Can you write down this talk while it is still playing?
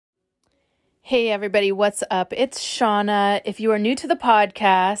Hey everybody, what's up? It's Shauna. If you are new to the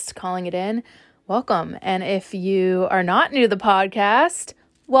podcast, calling it in, welcome. And if you are not new to the podcast,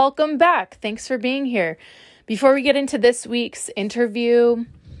 welcome back. Thanks for being here. Before we get into this week's interview,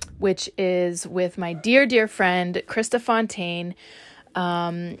 which is with my dear friend, Christa Fontaine,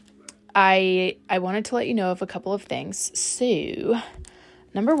 I wanted to let you know of a couple of things. So,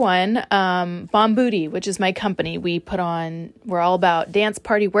 number one, Bomb Booty, which is my company. We're all about dance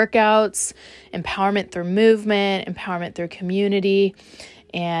party workouts, empowerment through movement, empowerment through community,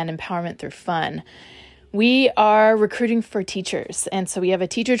 and empowerment through fun. We are recruiting for teachers. And so we have a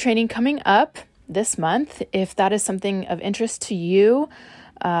teacher training coming up this month. If that is something of interest to you,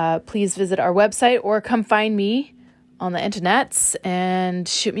 please visit our website or come find me on the internets and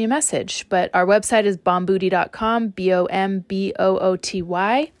shoot me a message. But our website is bombooty.com,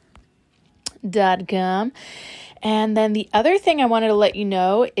 bombooty.com. And then the other thing I wanted to let you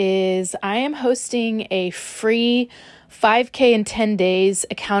know is I am hosting a free 5K in 10 days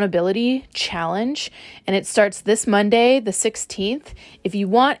accountability challenge. And it starts this Monday, the 16th. If you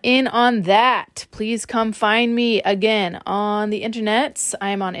want in on that, please come find me again on the internets. I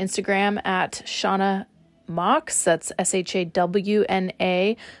am on Instagram at Shauna Mox, that's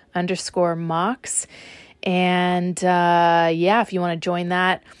SHAWNA_Mox. And if you want to join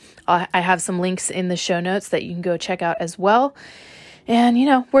that, I have some links in the show notes that you can go check out as well. And,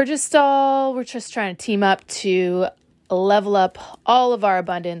 we're just trying to team up to level up all of our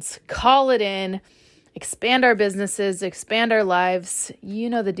abundance, call it in, expand our businesses, expand our lives. You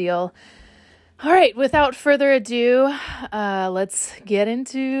know the deal. All right, without further ado, let's get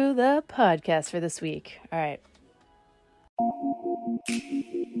into the podcast for this week. All right.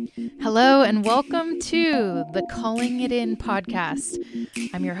 Hello and welcome to the Calling It In podcast.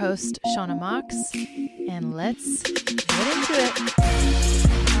 I'm your host, Shauna Mox, and let's get into it.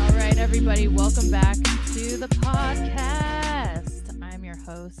 All right, everybody, welcome back to the podcast. I'm your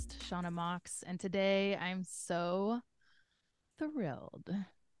host, Shauna Mox, and today I'm so thrilled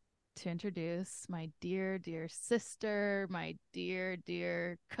to introduce my dear sister, my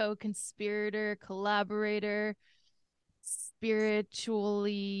dear co-conspirator, collaborator,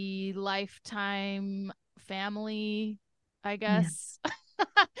 spiritually lifetime family, I guess. Yeah.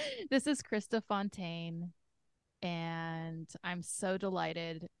 This is Christa Fontaine, and I'm so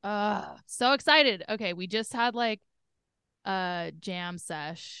delighted. So excited. Okay, we just had like a jam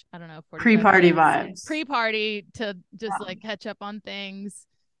sesh. I don't know, 45 pre-party minutes. vibes. Pre-party to just catch up on things.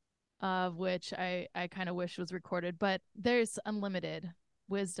 Of which I kind of wish was recorded, but there's unlimited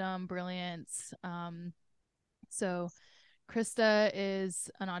wisdom, brilliance. So Christa is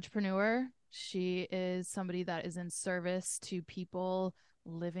an entrepreneur. She is somebody that is in service to people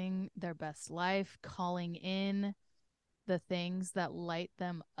living their best life, calling in the things that light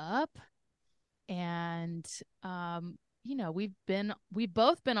them up. And, we've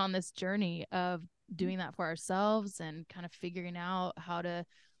both been on this journey of doing that for ourselves and kind of figuring out how to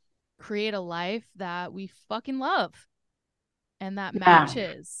create a life that we fucking love and that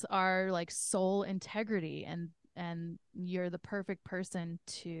matches our like soul integrity, and you're the perfect person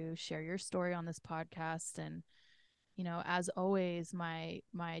to share your story on this podcast. And as always, my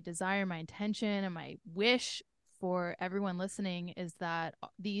desire, my intention, and my wish for everyone listening is that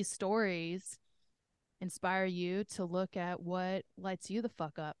these stories inspire you to look at what lights you the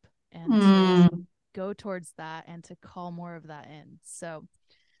fuck up and to go towards that and to call more of that in. So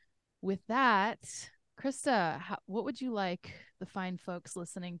with that, Christa, what would you like the fine folks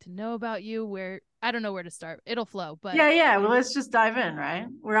listening to know about you? I don't know where to start. It'll flow, but yeah. Well, let's just dive in, right?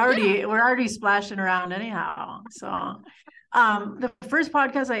 We're already splashing around anyhow. So, the first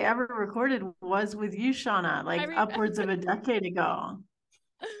podcast I ever recorded was with you, Shauna, like upwards of a decade ago.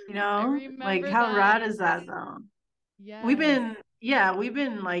 Like how rad is that, though? Yeah, we've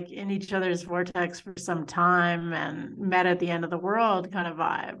been like in each other's vortex for some time and met at the end of the world kind of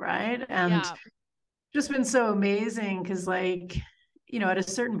vibe, right? And just been so amazing because at a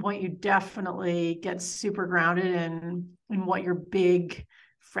certain point you definitely get super grounded in what your big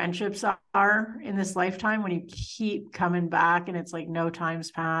friendships are in this lifetime when you keep coming back and it's like no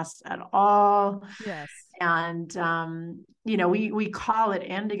time's passed at all. Yes. And we call it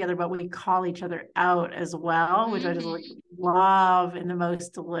in together, but we call each other out as well, which I just love in the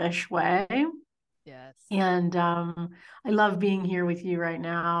most delish way. Yes. And I love being here with you right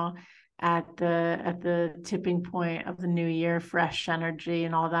now at the tipping point of the new year, fresh energy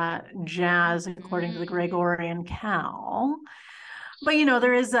and all that jazz according to the Gregorian cal. But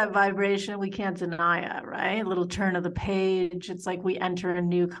there is that vibration. We can't deny it, right? A little turn of the page. It's like we enter a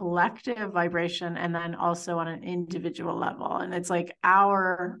new collective vibration, and then also on an individual level. And it's like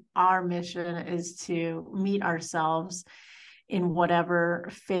our mission is to meet ourselves in whatever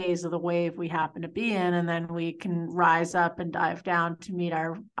phase of the wave we happen to be in, and then we can rise up and dive down to meet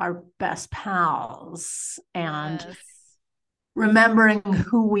our best pals. And Yes. remembering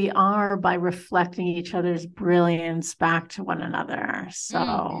who we are by reflecting each other's brilliance back to one another.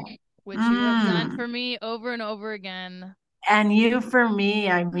 So, Which you have done for me over and over again. and you for me,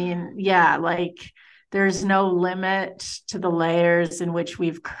 I mean, yeah, like there's no limit to the layers in which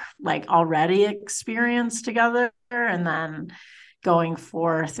we've like already experienced together. And then going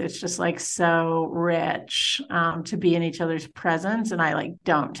forth, it's just like so rich to be in each other's presence. And I like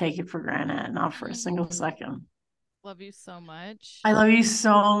don't take it for granted, not for a single second. Love you so much. I love you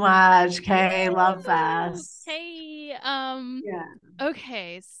so much, Kay. Love Woo! fest. Hey, Yeah.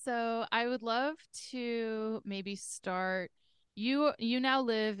 okay, so I would love to maybe start. You now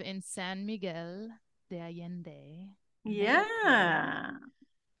live in San Miguel de Allende, Mexico. Yeah.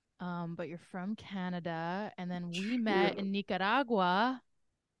 But you're from Canada, and then we met True. in Nicaragua.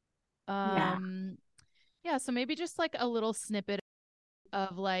 Yeah. Um, yeah, so maybe just like a little snippet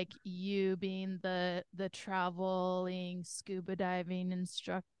of like you being the traveling scuba diving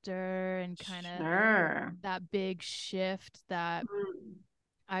instructor and kind of Sure. that big shift that Mm.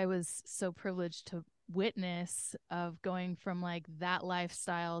 I was so privileged to witness of going from like that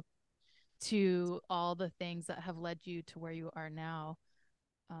lifestyle to all the things that have led you to where you are now.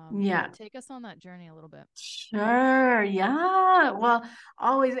 Yeah, Yeah. take us on that journey a little bit. Sure. Yeah. Well,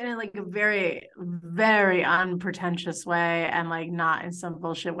 always in like a very, very unpretentious way and like not in some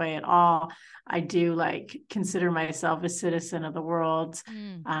bullshit way at all. I do like consider myself a citizen of the world.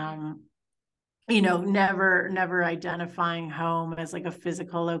 Mm, Um, never identifying home as like a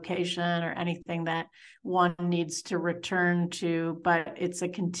physical location or anything that one needs to return to, but it's a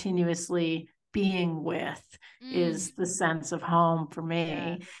continuously being with mm, is the sense of home for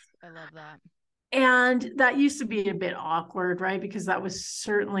yes, me. I love that. And that used to be a bit awkward, right? Because that was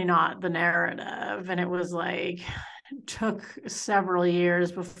certainly not the narrative. And it was like, it took several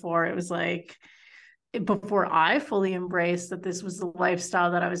years before it was like, before I fully embraced that this was the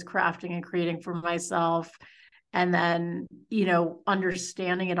lifestyle that I was crafting and creating for myself. And then,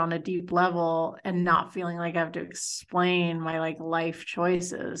 understanding it on a deep level and not feeling like I have to explain my like life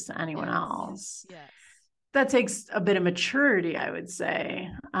choices to anyone Yes, else. yes. That takes a bit of maturity, I would say.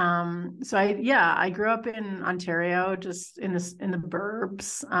 So I grew up in Ontario, just in the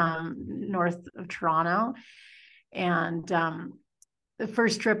burbs, north of Toronto. And the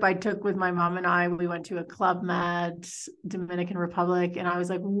first trip I took with my mom and we went to a Club Med, Dominican Republic, and I was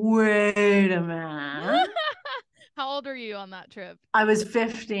like, wait a minute. How old are you on that trip? I was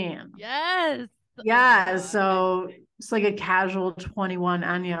 15. Yes. Oh my Yeah, God. so it's like a casual 21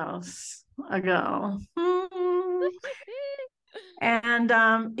 años ago. And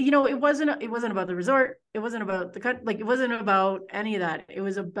it wasn't about the resort. It wasn't about it wasn't about any of that. It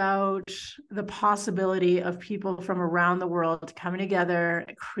was about the possibility of people from around the world coming together,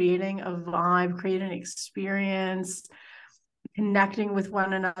 creating a vibe, creating an experience, connecting with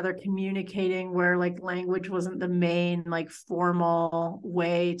one another, communicating where like language wasn't the main like formal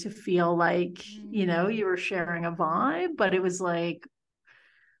way to feel like you were sharing a vibe, but it was like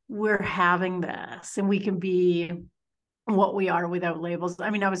we're having this and we can be what we are without labels.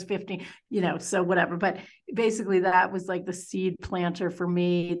 I mean, I was 15, so whatever. But basically, that was like the seed planter for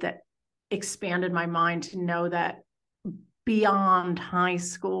me that expanded my mind to know that beyond high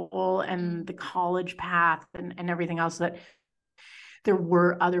school and the college path and everything else, that there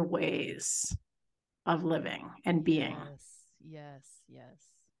were other ways of living and being. Yes, yes, yes.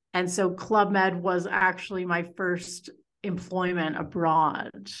 And so Club Med was actually my first employment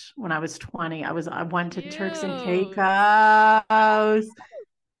abroad when I was 20. I went to Turks and Cute. Caicos. I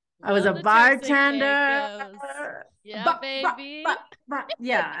was Love a the Turks and bartender. Caicos. Yeah, baby.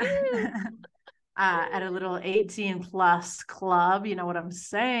 Yeah. At a little 18 plus club, you know what I'm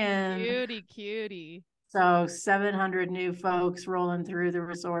saying? Cutie, cutie. So 700 new folks rolling through the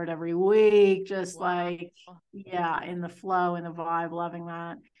resort every week, just Wow. like, yeah, in the flow, in the vibe, loving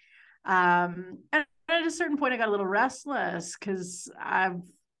that. And at a certain point, I got a little restless because I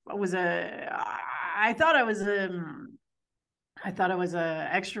thought I was a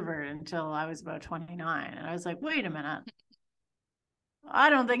extrovert until I was about 29. And I was like, wait a minute. I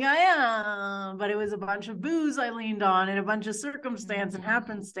don't think I am, but it was a bunch of booze I leaned on and a bunch of circumstance and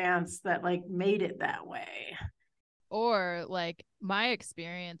happenstance that like made it that way. Or like my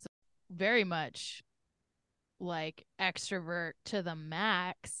experience very much like extrovert to the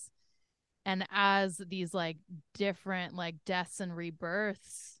max. And as these like different like deaths and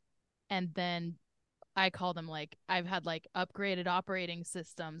rebirths, and then I call them like I've had like upgraded operating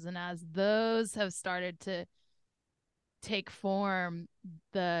systems, and as those have started to take form,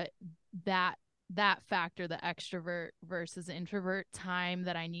 the that factor, the extrovert versus introvert time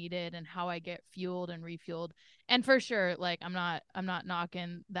that I needed, and how I get fueled and refueled. And for sure, like I'm not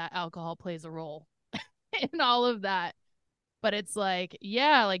knocking that alcohol plays a role in all of that, but it's like,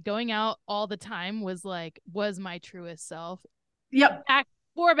 yeah, like going out all the time was my truest self. Yep.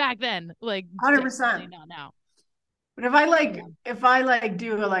 Back then, like 100%. definitely not now. But if I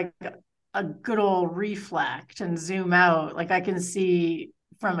do a good old reflect and zoom out, like I can see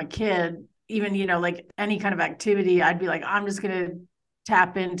from a kid, even, like any kind of activity, I'd be like, I'm just going to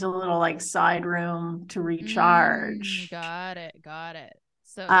tap into a little like side room to recharge. Got it.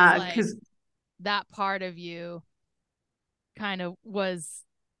 So it was like Because that part of you kind of was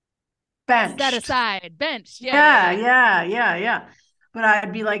set benched. aside, benched. Yeah. But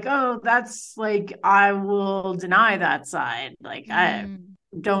I'd be like, oh, that's like, I will deny that side. Like, I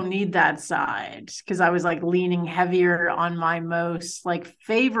don't need that side, because I was like leaning heavier on my most like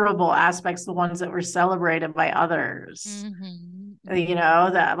favorable aspects, the ones that were celebrated by others.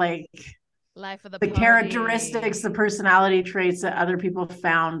 That like life of the the party. Characteristics, the personality traits that other people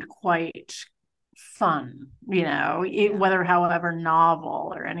found quite fun, whether however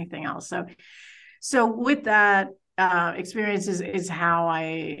novel or anything else. So with that experience is how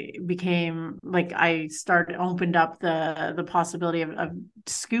I became like, I opened up the possibility of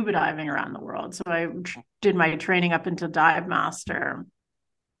scuba diving around the world. So I did my training up into dive master.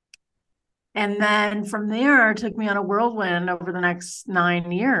 And then from there, it took me on a whirlwind over the next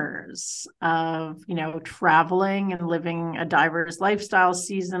 9 years of, traveling and living a diverse lifestyle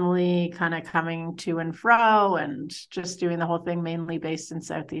seasonally, kind of coming to and fro, and just doing the whole thing mainly based in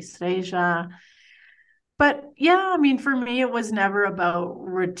Southeast Asia. But yeah, I mean, for me, it was never about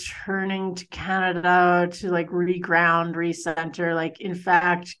returning to Canada to like reground, recenter. Like, in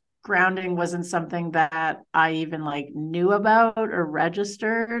fact, grounding wasn't something that I even like knew about or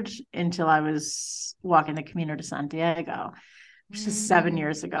registered until I was walking the Camino de Santiago, which is 7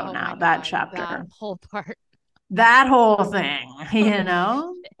 years ago now. That chapter, that whole part, that whole thing, Shit.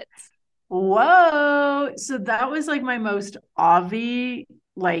 Whoa. So that was like my most obvi,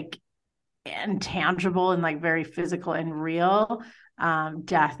 like, and tangible and like very physical and real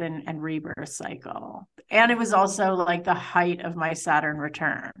death and rebirth cycle. And it was also like the height of my Saturn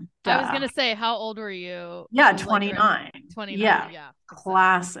return. I was gonna say, how old were you? Yeah, 29. 29. Yeah.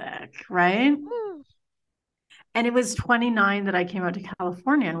 Classic, right? And it was 29 that I came out to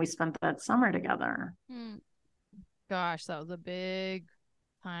California, and we spent that summer together. Gosh, that was a big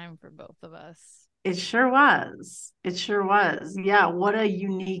time for both of us. It sure was. Yeah, what a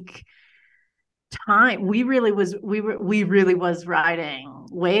unique time. We really was riding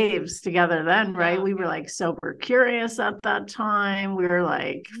waves together then, right? We were like sober curious at that time. We were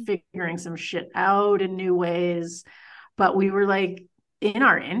like figuring some shit out in new ways, but we were like in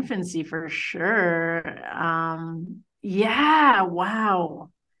our infancy for sure. Yeah, wow.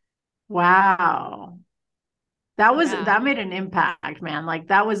 That made an impact, man. Like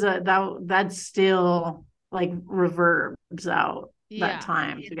that still like reverbs out that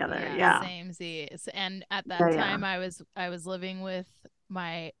time together. Yeah. Same Z. And at that time I was living with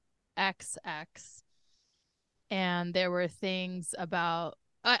my ex, and there were things about,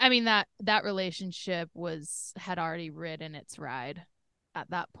 I mean, that relationship had already ridden its ride at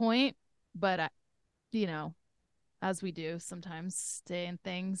that point, but as we do sometimes, stay in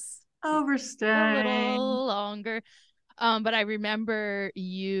things overstay a little longer. But I remember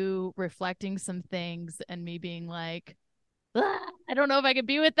you reflecting some things and me being like, I don't know if I could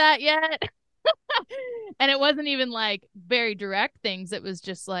be with that yet. And it wasn't even like very direct things. It was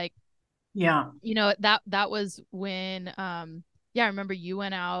just like, that was when I remember you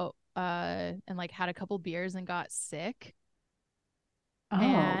went out and like had a couple beers and got sick.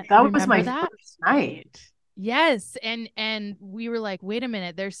 And that was my first night. Yes. And we were like, wait a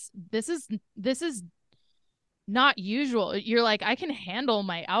minute, this is not usual. You're like, I can handle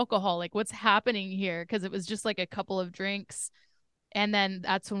my alcohol. Like, what's happening here? Because it was just like a couple of drinks. And then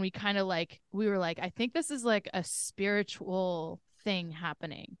that's when we kind of like, we were like, I think this is like a spiritual thing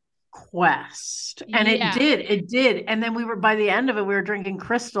happening. Quest. And it did. And then by the end of it, we were drinking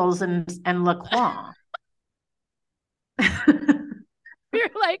crystals and La Croix. You're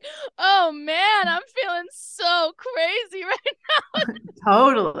like, oh man, I'm feeling so crazy right now.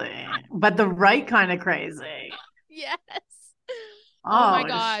 Totally. But the right kind of crazy. Yes. Oh my Oh,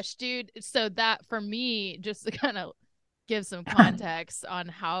 gosh, dude. So that for me, just to kind of give some context on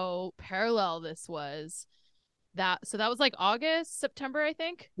how parallel this was, that was like August, September, I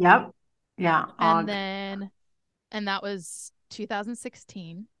think. yep. Yeah. And Og. then and that was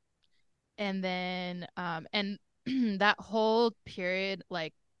 2016. And then and that whole period,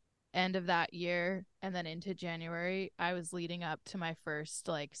 like end of that year and then into January, I was leading up to my first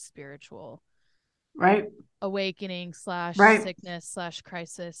like spiritual Right. awakening slash Right. sickness slash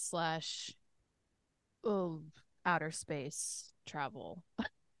crisis slash oh, outer space travel.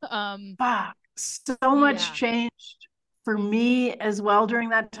 Fuck. So much Yeah. changed for me as well during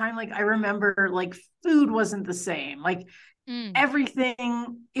that time. Like I remember like food wasn't the same. Like Mm,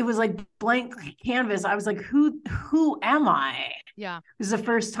 everything, it was like blank canvas. I was like, who am I? yeah. It was the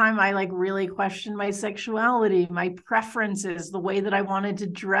first time I like really questioned my sexuality, my preferences, the way that I wanted to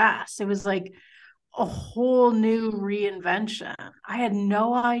dress. It was like a whole new Mm. reinvention. I had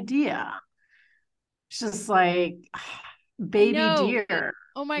no idea. It's just like I baby know. deer.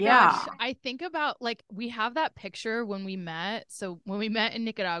 Oh my Yeah. gosh. I think about like we have that picture when we met. So when we met in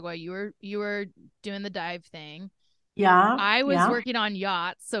Nicaragua, you were doing the dive thing. Yeah. I was Yeah. working on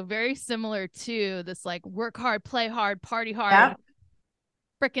yachts, so very similar to this like work hard, play hard, party hard Yep.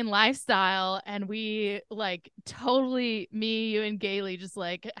 freaking lifestyle. And we like totally, me, you, and Gailey just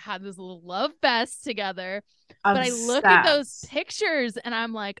like had this little love fest together. But I look at those Obsessed. pictures and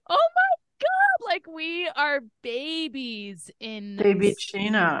I'm like, oh my God, like we are babies in Baby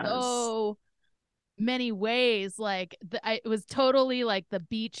chinos. so many ways. Like it was totally like the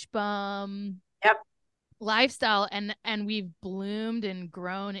beach bum Yep. lifestyle, and we've bloomed and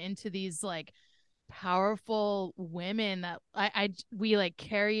grown into these like powerful women that we like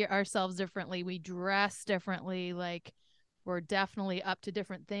carry ourselves differently, we dress differently, like we're definitely up to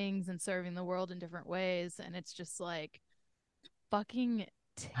different things and serving the world in different ways, and it's just like fucking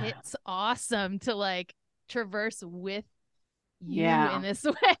tits awesome to like traverse with you in Yeah. this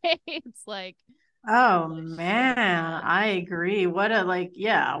way. It's like Oh holy shit, man, man. I agree. What a like,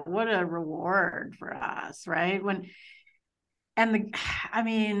 yeah, what a reward for us, right? When and the I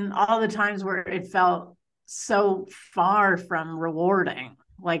mean, all the times where it felt so far from rewarding,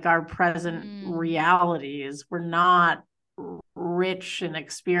 like our present Mm. realities were not rich in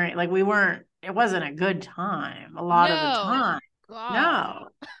experience. Like we weren't, it wasn't a good time a lot of the No, time. God. No.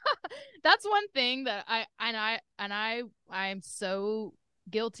 That's one thing that I'm so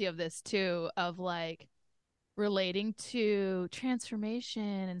guilty of this too, of like relating to transformation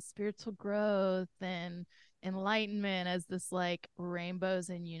and spiritual growth and enlightenment as this like rainbows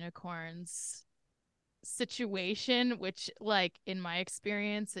and unicorns situation, which like in my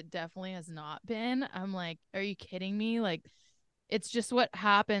experience it definitely has not been. I'm like, are you kidding me? Like it's just what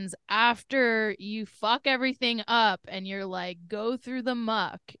happens after you fuck everything up and you're like, go through the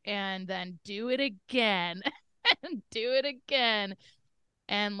muck and then do it again and do it again.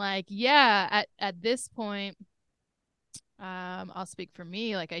 And like, yeah, at this point, I'll speak for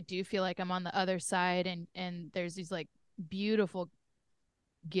me. Like I do feel like I'm on the other side, and there's these like beautiful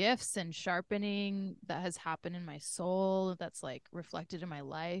gifts and sharpening that has happened in my soul that's like reflected in my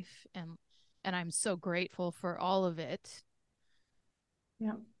life, and I'm so grateful for all of it.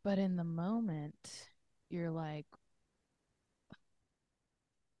 Yeah. But in the moment, you're like,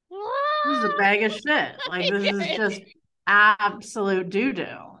 This is a bag of shit. Like this is just absolute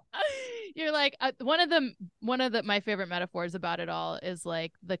doo-doo. you're like one of the my favorite metaphors about it all is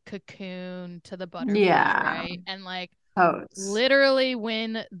like the cocoon to the butterfly, Yeah. right? And like Totes. literally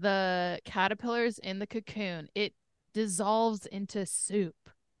when the caterpillar's in the cocoon, it dissolves into soup,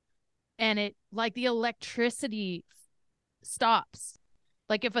 and it like the electricity stops.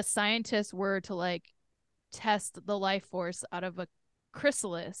 Like if a scientist were to like test the life force out of a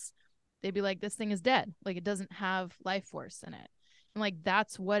chrysalis, they'd be like, this thing is dead. Like it doesn't have life force in it. And like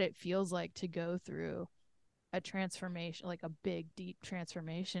that's what it feels like to go through a transformation, like a big, deep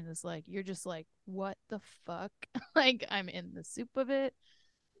transformation, is like you're just like, what the fuck? Like I'm in the soup of it.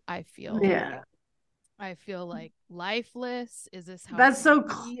 I feel Yeah. I feel like lifeless. Is this how it's That's gonna so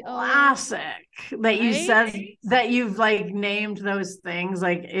be always? classic that you Right? said that you've like named those things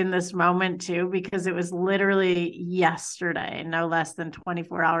like in this moment too, because it was literally yesterday, no less than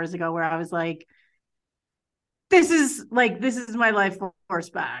 24 hours ago, where I was like, this is my life force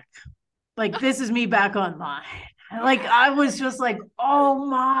back. Like, this is me back online. Like, I was Yes. just like, oh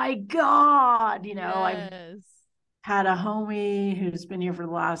my God. I've Yes. had a homie who's been here for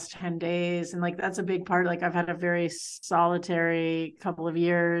the last 10 days. And like, that's a big part. Like, I've had a very solitary couple of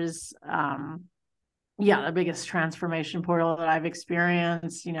years. Yeah, the biggest transformation portal that I've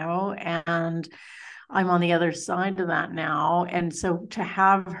experienced, and I'm on the other side of that now. And so to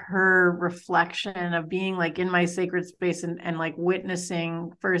have her reflection of being like in my sacred space and like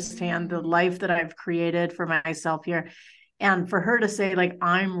witnessing firsthand the life that I've created for myself here, and for her to say, like,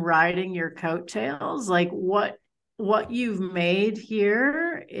 I'm riding your coattails, like what you've made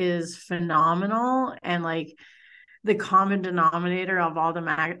here is phenomenal. And like the common denominator of all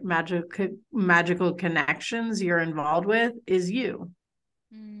the magical connections you're involved with is you.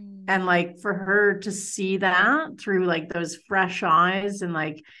 And like for her to see that through like those fresh eyes, and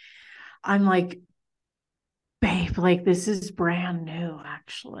like I'm like, babe, like this is brand new,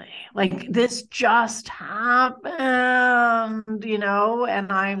 actually. Like this just happened, you know?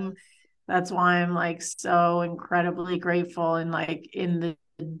 And that's why I'm like so incredibly grateful, and like in the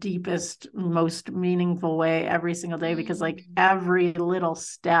deepest, most meaningful way every single day, because like every little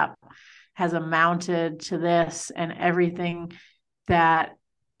step has amounted to this, and everything that,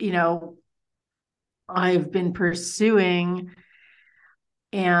 you know, I've been pursuing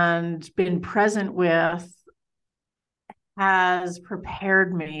and been present with has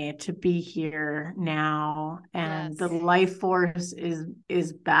prepared me to be here now. And the life force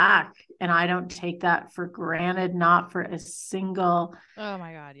is back, and I don't take that for granted, not for a single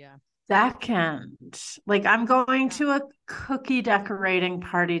second. Like I'm going to a cookie decorating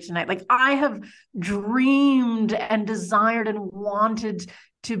party tonight. Like I have dreamed and desired and wanted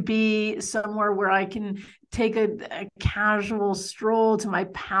to be somewhere where I can take a casual stroll to my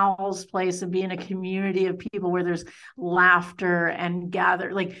pal's place and be in a community of people where there's laughter and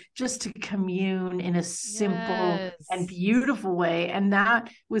gather, like just to commune in a simple and beautiful way. And that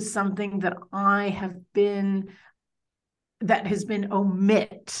was something that that has been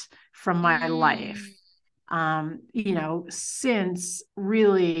omit from my life, you know, since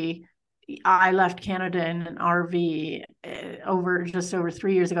really I left Canada in an RV just over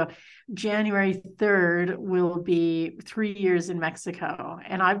 3 years ago. January 3rd will be 3 years in Mexico.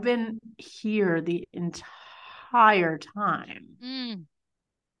 And I've been here the entire time.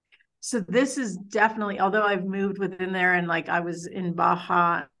 So this is definitely, although I've moved within there, and like I was in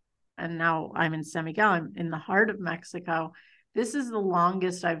Baja and now I'm in San Miguel, I'm in the heart of Mexico. This is the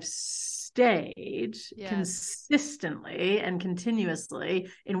longest I've stayed consistently and continuously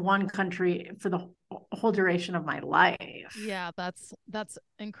in one country for the whole duration of my life. Yeah, that's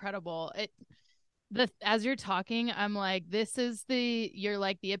incredible. As you're talking, I'm like, you're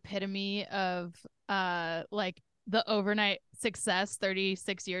like the epitome of like the overnight success,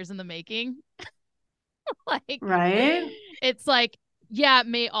 36 years in the making. Like, right? It's like, yeah, it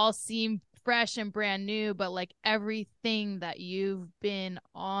may all seem fresh and brand new, but like everything that you've been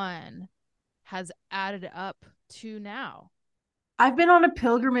on has added up to now. I've been on a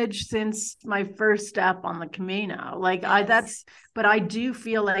pilgrimage since my first step on the Camino. Like but I do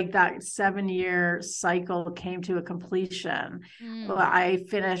feel like that 7-year cycle came to a completion. I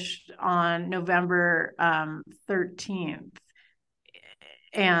finished on November 13th.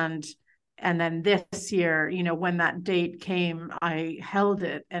 And then this year, you know, when that date came, I held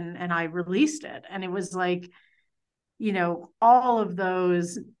it and I released it. And it was like, you know, all of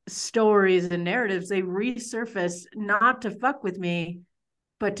those stories and narratives, they resurface not to fuck with me,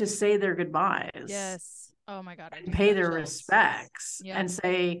 but to say their goodbyes. Yes. Oh my God. And pay their respects and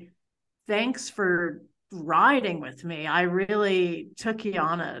say, thanks for riding with me. I really took you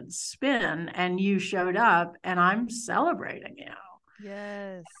on a spin and you showed up, and I'm celebrating you.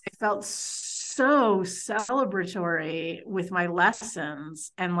 Yes. I felt so celebratory with my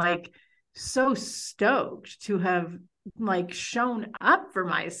lessons, and like so stoked to have like shown up for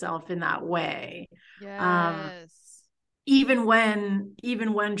myself in that way. Even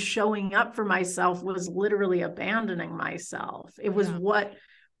when showing up for myself was literally abandoning myself. It was what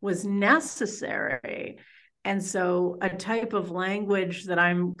was necessary. And so a type of language that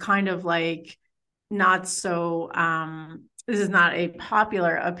I'm kind of like not so this is not a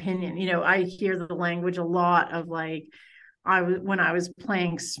popular opinion. You know, I hear the language a lot of like, when I was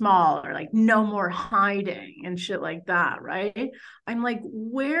playing small, or like no more hiding and shit like that, right? I'm like,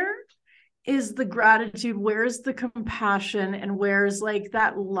 where is the gratitude? Where's the compassion? And where's like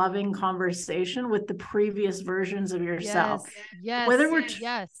that loving conversation with the previous versions of yourself? Whether we're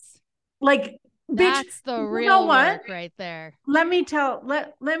like, that's bitch, the real work right there. Let me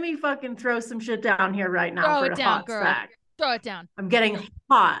fucking throw some shit down here right now. Throw it down, girl. Fact. Throw it down. I'm getting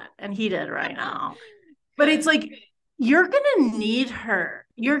hot and heated right now. But it's like, you're gonna need her.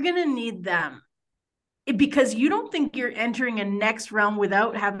 You're gonna need them, because you don't think you're entering a next realm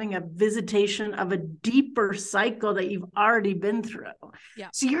without having a visitation of a deeper cycle that you've already been through.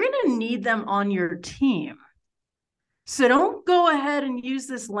 So you're gonna need them on your team. So don't go ahead and use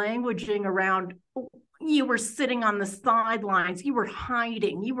this languaging around you were sitting on the sidelines, you were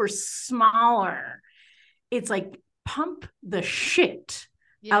hiding, you were smaller. It's like pump the shit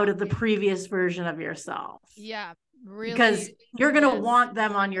out of the previous version of yourself. Yeah, really. Because you're going to want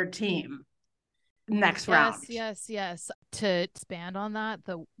them on your team next round. Yes. To expand on that,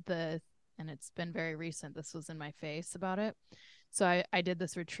 and it's been very recent, this was in my face about it. So I did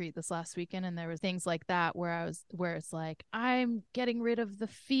this retreat this last weekend, and there was things like that where it's like, I'm getting rid of the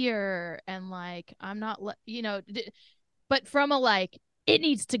fear, and like, I'm not, but from a like, it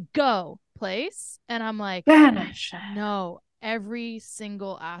needs to go place. And I'm like, vanish. No, every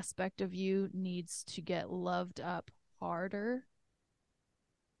single aspect of you needs to get loved up harder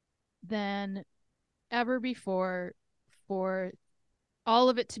than ever before, for all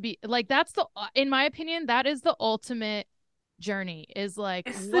of it to be like, that's in my opinion, that is the ultimate journey, is like,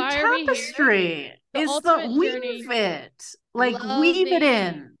 it's why the tapestry. It's the weave journey, it, like weave it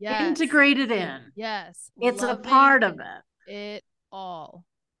in, integrate it in. Yes, it's a part of it all,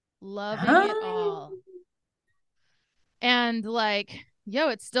 loving it all. And like,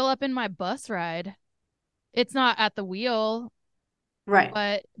 it's still up in my bus ride. It's not at the wheel,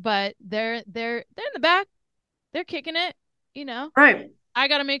 right? But they're in the back. They're kicking it, right? I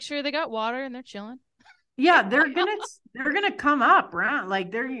got to make sure they got water and they're chilling. Yeah, they're gonna come up, right?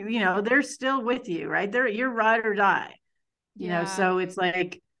 Like they're still with you, right? They're your ride or die, So it's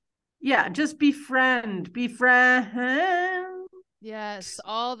like, yeah, just befriend. Yes,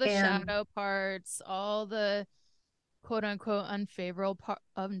 all the shadow parts, all the quote unquote unfavorable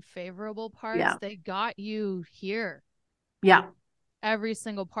parts, they got you here. Yeah. Every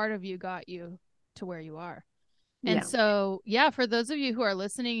single part of you got you to where you are. And so, for those of you who are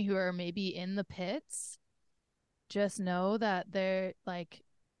listening, who are maybe in the pits, just know that they're like,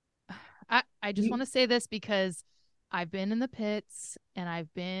 I just want to say this because I've been in the pits, and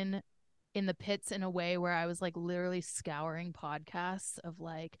I've been in the pits in a way where I was like literally scouring podcasts of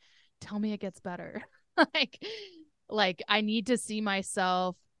like, tell me it gets better. like I need to see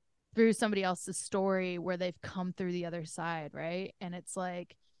myself through somebody else's story where they've come through the other side, right? And it's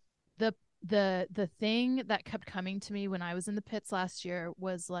like the thing that kept coming to me when I was in the pits last year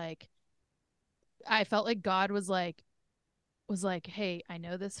was like, I felt like God was like, hey, I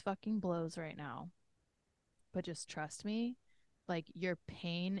know this fucking blows right now, but just trust me. Like, your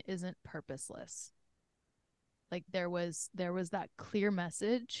pain isn't purposeless. Like, there was that clear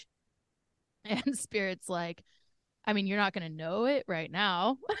message, and Spirit's like, I mean, you're not going to know it right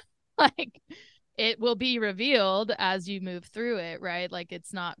now. Like, it will be revealed as you move through it, right? Like,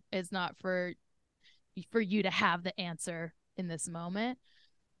 it's not for you to have the answer in this moment,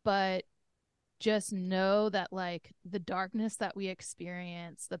 but just know that like the darkness that we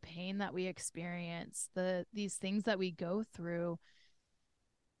experience, the pain that we experience, these things that we go through,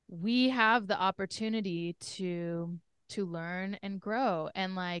 we have the opportunity to learn and grow.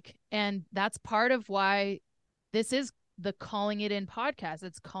 And that's part of why this is the Calling It In podcast.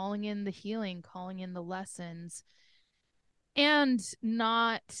 It's calling in the healing, calling in the lessons, and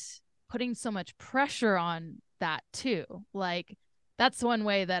not putting so much pressure on that too. Like, that's one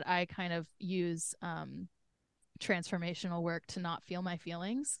way that I kind of use transformational work to not feel my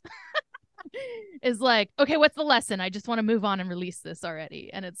feelings. Is like, okay, what's the lesson? I just want to move on and release this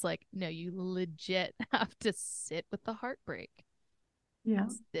already. And it's like, no, you legit have to sit with the heartbreak. Yeah.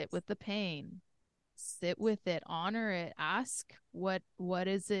 Sit with the pain. Sit with it, honor it, ask what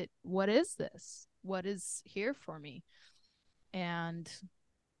is it? What is this? What is here for me? And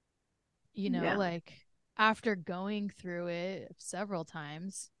like, after going through it several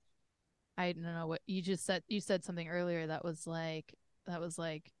times, I don't know what you just said. You said something earlier that was like,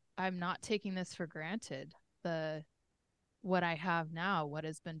 I'm not taking this for granted. What I have now, what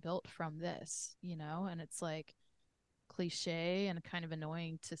has been built from this, and it's like cliche and kind of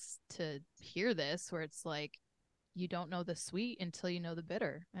annoying to hear this, where it's like, you don't know the sweet until you know the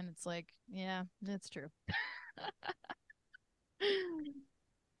bitter. And it's like, yeah, it's true.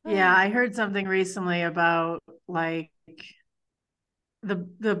 Yeah, I heard something recently about like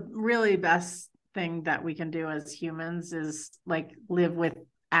the really best thing that we can do as humans is like live with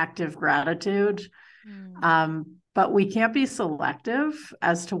active gratitude. But we can't be selective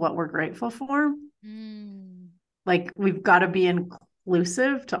as to what we're grateful for. Like, we've got to be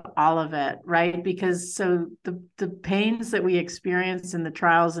inclusive to all of it, right? Because so the pains that we experience and the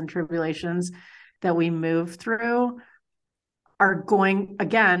trials and tribulations that we move through are going,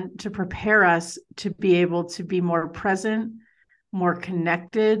 again, to prepare us to be able to be more present, more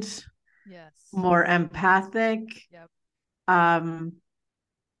connected, more empathic,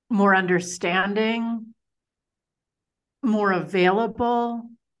 more understanding, more available,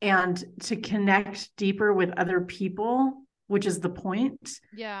 and to connect deeper with other people, which is the point.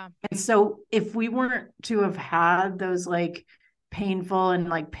 Yeah. And so if we weren't to have had those like painful and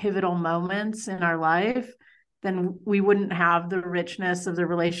like pivotal moments in our life, then we wouldn't have the richness of the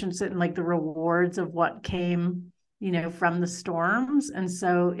relationship and like the rewards of what came, you know, from the storms. And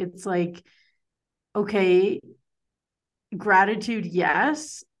so it's like, okay, gratitude,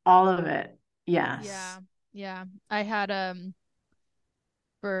 yes, all of it, Yeah. yes. Yeah. I had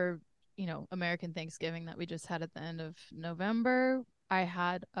for, you know, American Thanksgiving that we just had at the end of November, I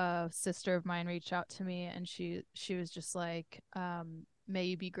had a sister of mine reach out to me, and she was just like, may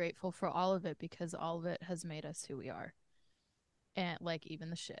you be grateful for all of it, because all of it has made us who we are. And like even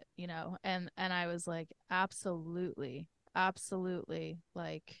the shit, you know. And I was like, absolutely. Absolutely.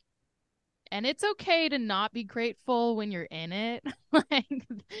 Like, and it's okay to not be grateful when you're in it. Like,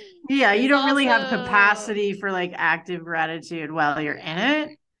 Yeah, you there's don't really have also, capacity for like active gratitude while you're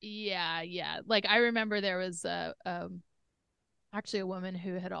in yeah, it. yeah. Like I remember there was actually a woman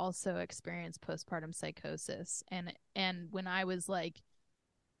who had also experienced postpartum psychosis, and when I was like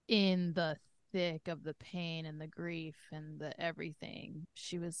in the thick of the pain and the grief and the everything,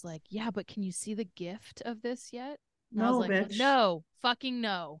 she was like, yeah, but can you see the gift of this yet? And I was No, like, bitch. no, fucking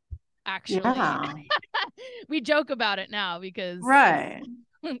no, actually. Yeah. We joke about it now because Right.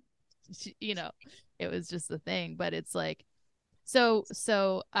 you know, it was just the thing. But it's like, so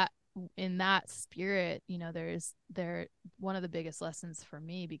in that spirit, you know, there one of the biggest lessons for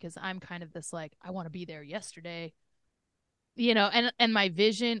me, because I'm kind of this like, I want to be there yesterday, you know. And my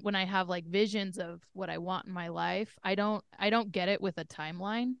vision, when I have like visions of what I want in my life, I don't get it with a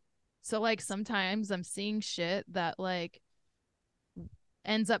timeline. So like sometimes I'm seeing shit that like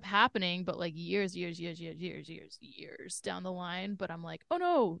ends up happening, but like years down the line, but I'm like, oh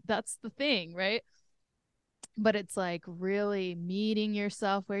no, that's the thing, right? But it's like really meeting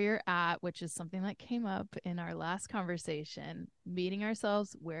yourself where you're at, which is something that came up in our last conversation, meeting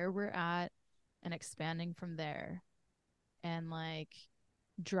ourselves where we're at and expanding from there, and like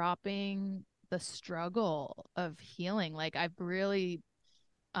dropping the struggle of healing. Like I've really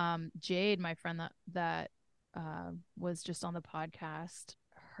Jade, my friend that was just on the podcast,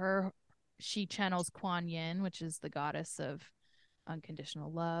 her she channels Kuan Yin, which is the goddess of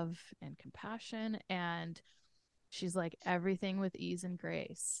unconditional love and compassion, and she's like, everything with ease and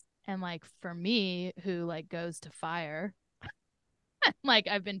grace. And like for me, who like goes to fire, like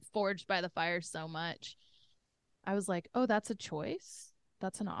I've been forged by the fire so much, I was like, oh, that's a choice,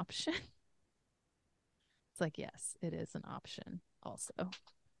 that's an option. It's like, yes, it is an option also,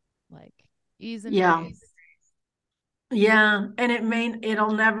 like ease and Yeah. grace. Yeah. And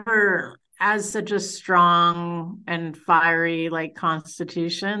it'll never, as such a strong and fiery like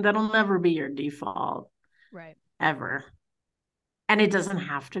constitution, that'll never be your default Right. ever. And it doesn't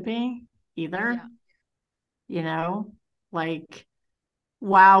have to be either, Yeah. you know, like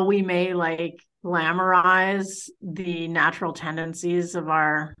while we may like glamorize the natural tendencies of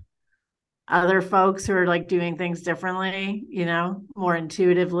our other folks who are like doing things differently, you know, more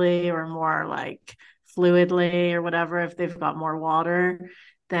intuitively or more like fluidly or whatever, if they've got more water,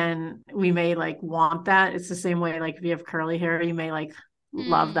 then we may like want that. It's the same way, like if you have curly hair, you may like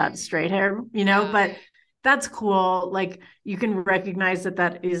love that straight hair, you know, Yeah. but that's cool. Like you can recognize that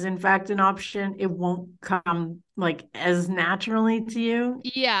that is in fact an option. It won't come like as naturally to you.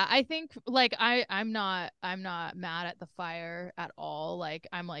 Yeah, I think like I'm not mad at the fire at all. Like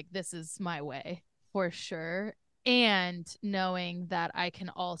I'm like, this is my way for sure. And knowing that I can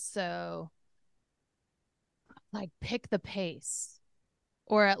also like pick the pace,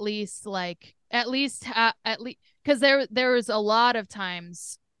 or at least because there was a lot of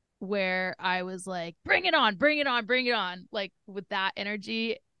times where I was like, bring it on, bring it on, bring it on, like with that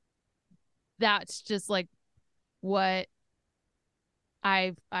energy. That's just like what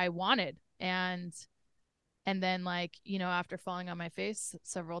I wanted. And then like, you know, after falling on my face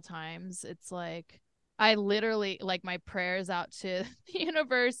several times, it's like I literally, like, my prayers out to the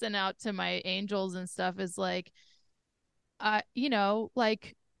universe and out to my angels and stuff is like, you know,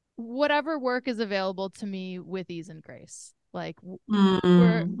 like whatever work is available to me with ease and grace. Like we're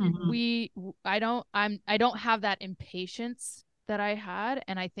Mm-hmm. we I don't have that impatience that I had.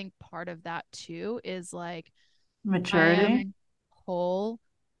 And I think part of that too is like I Maturity. am whole,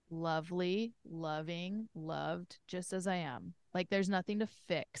 lovely, loving, loved just as I am. Like there's nothing to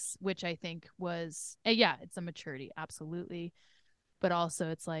fix, which I think was, yeah, it's a maturity, absolutely. But also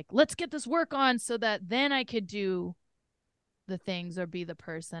it's like, let's get this work on so that then I could do the things or be the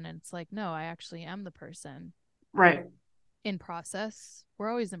person. And it's like, no, I actually am the person Right. in process. We're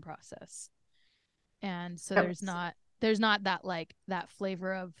always in process. And so Yep. there's not there's not that like that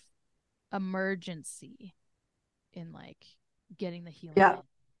flavor of emergency in like getting the healing Yeah. in,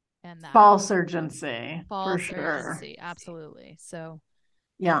 and that False urgency for false sure. urgency. Absolutely. So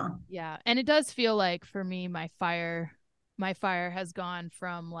Yeah. yeah, and it does feel like for me my fire has gone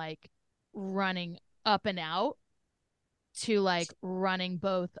from like running up and out to like running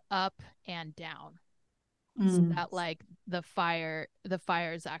both up and down. So Mm. that like the fire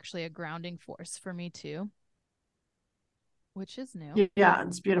is actually a grounding force for me too, which is new. Yeah,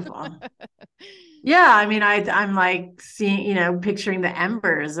 it's beautiful. Yeah, I mean, I'm like seeing, picturing the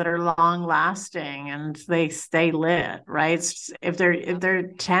embers that are long lasting and they stay lit, right? If they're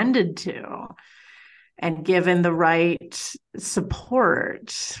tended to and given the right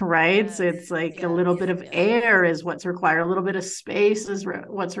support, right? So Yes. it's like a Yes. little bit of Yes. air is what's required, a little bit of space is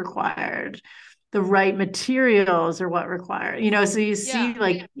what's required. The right materials are what required. So you see Yeah.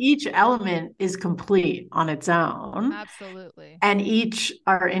 like each element is complete on its own Absolutely. and each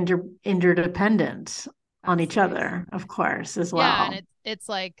are interdependent on each Absolutely. other, of course, as Yeah, and well. it's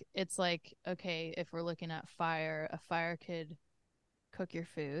like okay, if we're looking at fire, a fire could cook your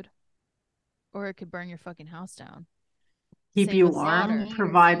food or it could burn your fucking house down. Keep Same you with warm, water.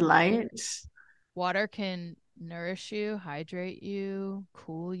 provide light. Water can nourish you, hydrate you,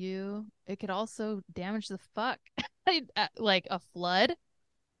 cool you. It could also damage the fuck like a flood.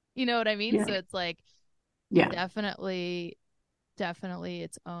 You know what I mean? Yeah. So it's like Yeah. definitely definitely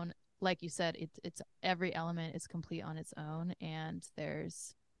its own, like you said, it's every element is complete on its own, and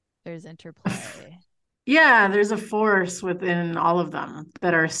there's interplay. Yeah, there's a force within all of them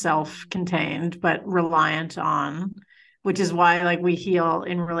that are Mm. self-contained but reliant on, which is why like we heal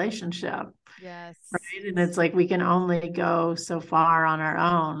in relationship, Yes. right? And it's like we can only go so far on our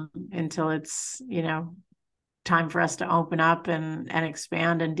own until it's, time for us to open up and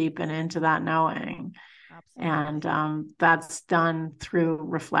expand and deepen into that knowing. And Absolutely. that's done through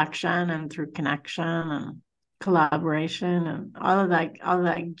reflection and through connection and collaboration and all of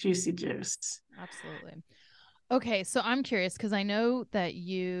that juicy juice. Absolutely. Okay, so I'm curious because I know that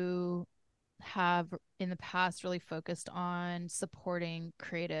you have in the past really focused on supporting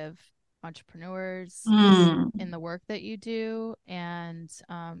creative entrepreneurs Mm, in the work that you do, and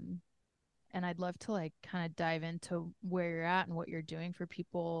I'd love to like kind of dive into where you're at and what you're doing for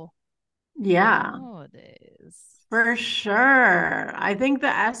people yeah, nowadays. for sure. I think the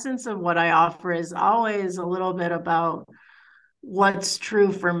essence of what I offer is always a little bit about what's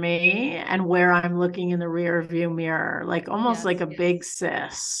true for me and where I'm looking in the rear view mirror, like almost like Yes, a big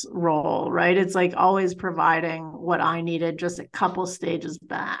sis role, right? It's like always providing what I needed just a couple stages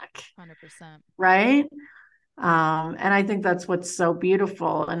back, 100%. right? And I think that's what's so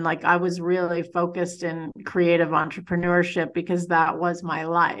beautiful. And like I was really focused in creative entrepreneurship because that was my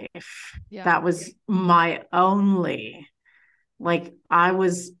life. Yeah. That was my only, like I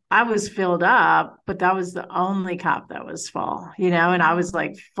was filled up, but that was the only cup that was full, and I was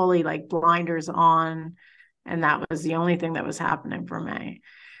like fully like blinders on, and that was the only thing that was happening for me.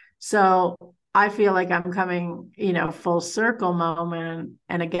 So I feel like I'm coming, full circle moment.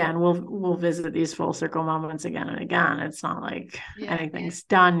 And again, we'll visit these full circle moments again and again. It's not like Yeah. anything's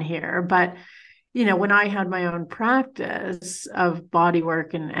done here. But, when I had my own practice of body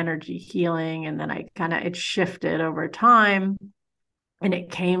work and energy healing, and then it shifted over time and it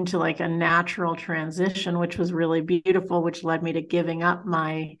came to like a natural transition, which was really beautiful, which led me to giving up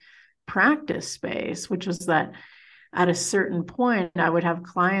my practice space, which was that at a certain point, I would have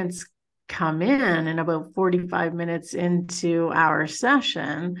clients come in and about 45 minutes into our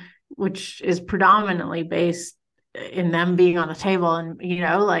session, which is predominantly based in them being on the table. And,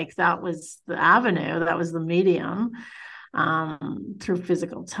 like that was the avenue, that was the medium, through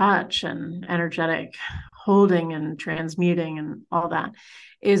physical touch and energetic holding and transmuting and all that,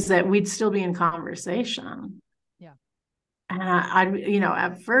 is that we'd still be in conversation. Yeah. And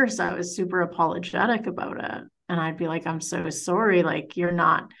at first I was super apologetic about it. And I'd be like, I'm so sorry. Like, you're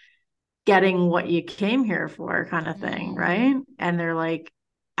not getting what you came here for, kind of thing. Mm. Right. And they're like,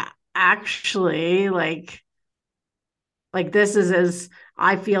 actually, like this is as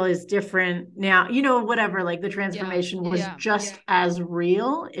I feel is different now, whatever, like the Yeah. transformation was Yeah. just as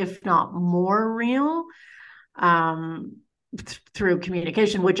real, if not more real, um, through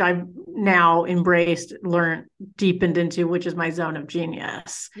communication, which I've now embraced, learned, deepened into, which is my zone of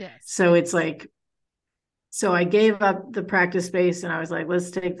genius. Yes. So it's like, so I gave up the practice space and I was like,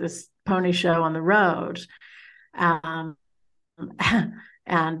 let's take this pony show on the road. Um,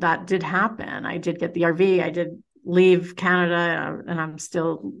 and that did happen. I did get the RV. I did leave Canada and I'm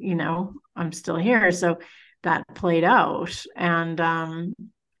still, I'm still here. So that played out. And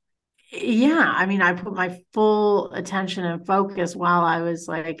yeah, I mean, I put my full attention and focus while I was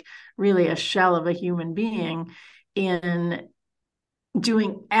like really a shell of a human being in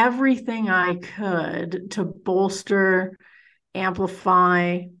doing everything I could to bolster,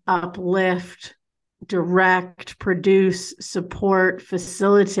 amplify, uplift, direct, produce, support,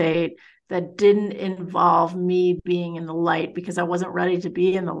 facilitate that didn't involve me being in the light because I wasn't ready to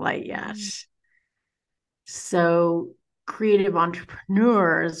be in the light yet. Mm. So creative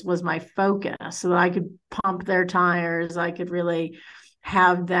entrepreneurs was my focus so that I could pump their tires. I could really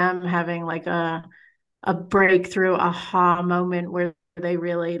have them having like a breakthrough aha moment where they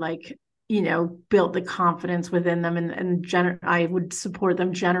really like, built the confidence within them, and I would support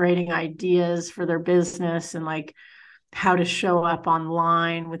them generating ideas for their business and like how to show up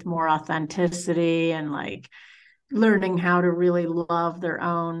online with more authenticity and like learning how to really love their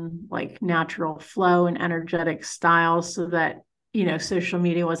own like natural flow and energetic style so that social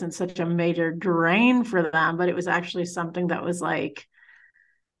media wasn't such a major drain for them, but it was actually something that was like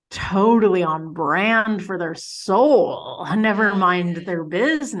totally on brand for their soul, never Yeah. mind their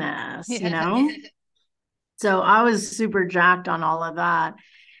business, Yeah. So I was super jacked on all of that.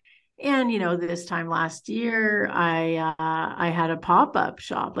 And this time last year, I had a pop-up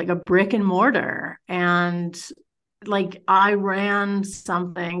shop, like a brick and mortar, and like I ran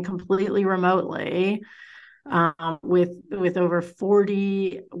something completely remotely, with over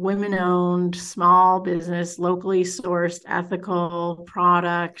 40 women-owned small business, locally sourced, ethical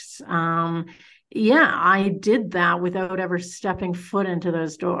products. Yeah, I did that without ever stepping foot into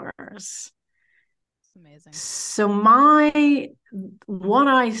those doors. It's amazing. So my what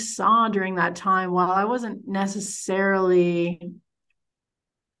I saw during that time, while I wasn't necessarily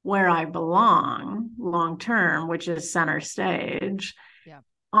where I belong long term, which is center stage, Yeah.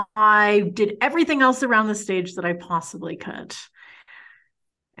 I did everything else around the stage that I possibly could.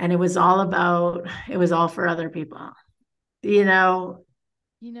 And it was all for other people, you know.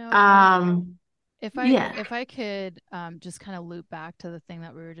 You know, Um, if I yeah, if I could just kind of loop back to the thing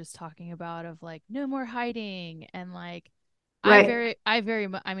that we were just talking about of like no more hiding and like right. I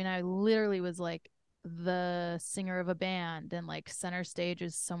mean I literally was like the singer of a band and like center stage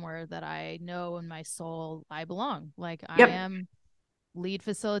is somewhere that I know in my soul I belong. Like I Yep, am lead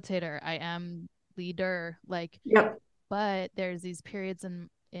facilitator. I am leader. Like yep. but there's these periods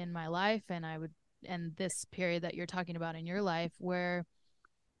in my life and this period that you're talking about in your life where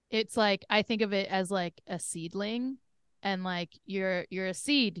it's like I think of it as like a seedling and like you're a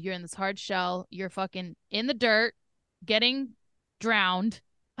seed. You're in this hard shell. You're fucking in the dirt, getting drowned,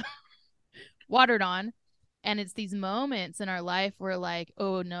 watered on. And it's these moments in our life where like,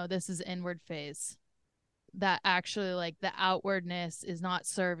 oh no, this is inward phase. That actually like the outwardness is not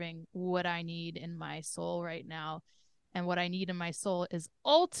serving what I need in my soul right now. And what I need in my soul is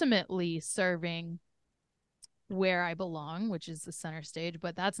ultimately serving where I belong, which is the center stage,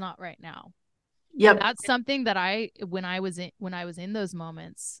 but that's not right now. And Yep. that's something that I when I was in those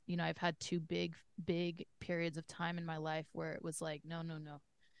moments, you know, I've had two big periods of time in my life where it was like, no, no, no.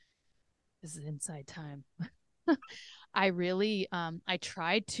 This is inside time. I really I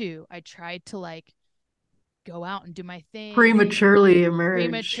tried to like go out and do my thing Prematurely emerged.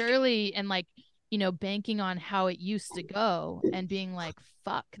 prematurely and like, you know, banking on how it used to go and being like,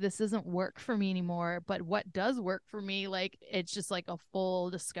 fuck, this doesn't work for me anymore. But what does work for me, like it's just like a full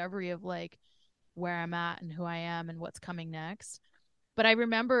discovery of like where I'm at and who I am and what's coming next. But I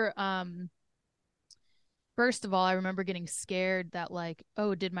remember, first of all, I remember getting scared that, like,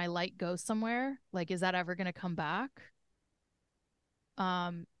 oh, did my light go somewhere? Like, is that ever going to come back?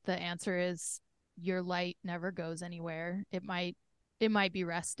 The answer is your light never goes anywhere. It might be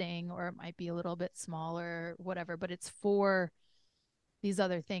resting or it might be a little bit smaller, whatever, but it's for these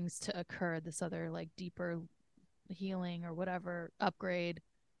other things to occur, this other like deeper healing or whatever, upgrade,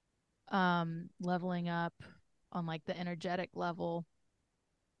 leveling up on like the energetic level.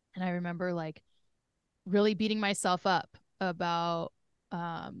 And I remember like really beating myself up about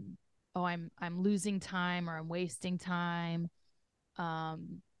oh I'm losing time or I'm wasting time.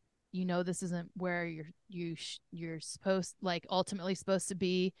 Um you know this isn't where you're supposed like ultimately supposed to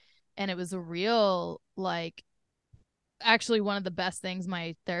be, and it was a real like actually one of the best things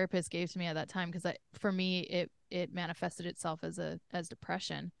my therapist gave to me at that time because for me it manifested itself as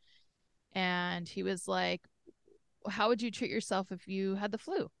depression, and he was like, how would you treat yourself if you had the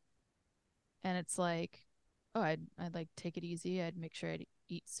flu? And it's like, oh, I'd like take it easy. I'd make sure I'd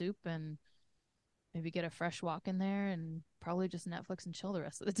eat soup and maybe get a fresh walk in there and probably just Netflix and chill the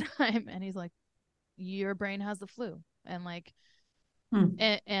rest of the time. And he's like, your brain has the flu. And like, Hmm.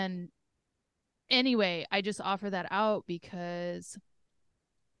 and anyway, I just offer that out because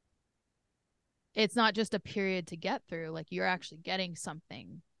it's not just a period to get through. Like you're actually getting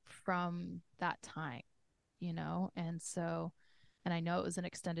something from that time, you know? And so, and I know it was an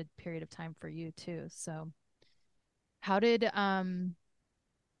extended period of time for you too. So how did,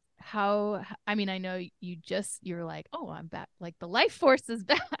 how, I mean, I know you're like, oh, I'm back. Like the life force is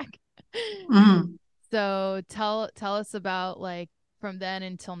back. Mm. So tell us about like from then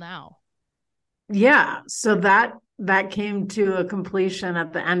until now. Yeah. So that came to a completion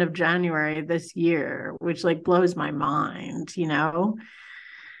at the end of January this year, which like blows my mind, you know?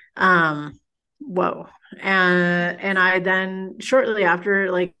 Um, whoa. And I then shortly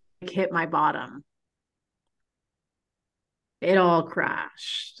after like hit my bottom. It all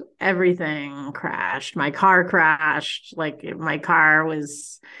crashed. Everything crashed. My car crashed. Like my car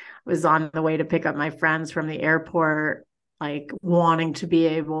was on the way to pick up my friends from the airport, like wanting to be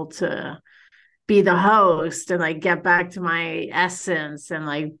able to be the host and like get back to my essence and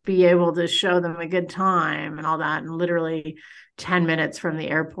like be able to show them a good time and all that. And literally 10 minutes from the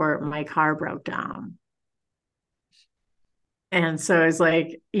airport, my car broke down. And so it's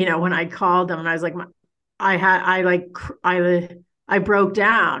like, you know, when I called them and I was like, I broke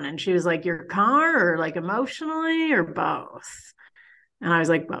down. And she was like, your car or like emotionally or both? And I was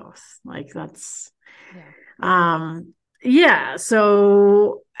like, both. Like that's, Yeah. um, yeah.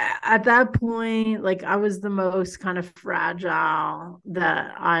 So at that point, like I was the most kind of fragile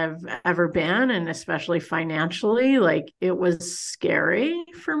that I've ever been. And especially financially, like it was scary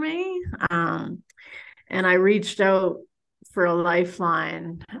for me. And I reached out for a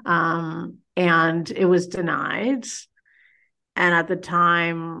lifeline, and it was denied. And at the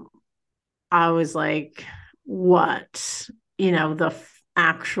time, I was like, what? You know, the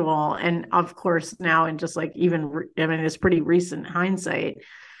actual, and of course, now, and just like even, I mean, it's pretty recent hindsight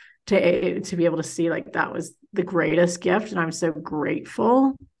to be able to see like that was the greatest gift. And I'm so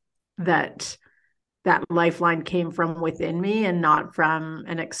grateful that that lifeline came from within me and not from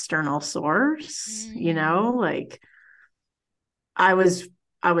an external source, you Mm. know, like I was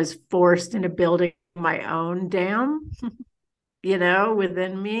I was forced into building my own dam, you know,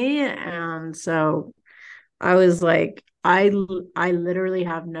 within me. And so I was like, I literally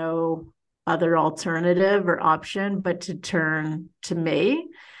have no other alternative or option but to turn to me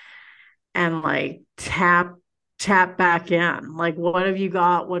and like tap back in. Like, what have you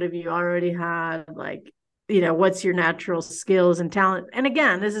got? What have you already had? Like, you know, what's your natural skills and talent? And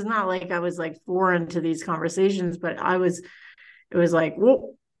again, this is not like I was like foreign to these conversations, but it was like,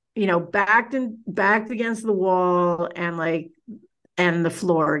 well, you know, backed against the wall and like, and the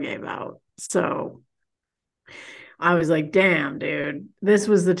floor gave out. So I was like, damn, dude, this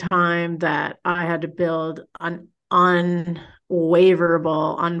was the time that I had to build an unwaverable,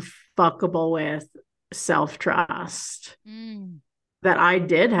 unfuckable with self trust Mm. that I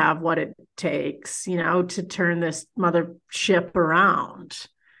did have what it takes, you know, to turn this mothership around.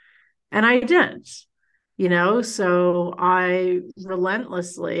 And I did, you know, so I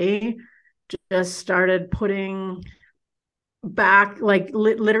relentlessly just started putting back, like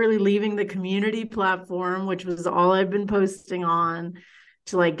literally leaving the community platform, which was all I've been posting on,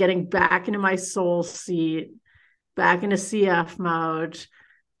 to like getting back into my soul seat, back into CF mode.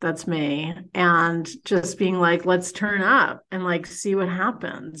 That's me. And just being like, let's turn up and like see what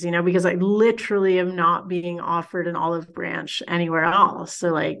happens, you know, because I literally am not being offered an olive branch anywhere else. So,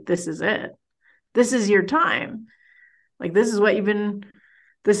 like, this is it. This is your time. Like, this is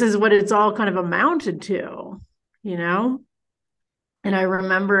what it's all kind of amounted to, you know? And I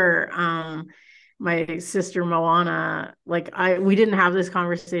remember my sister Moana, like we didn't have this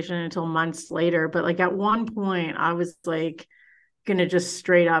conversation until months later, but like at one point I was like gonna just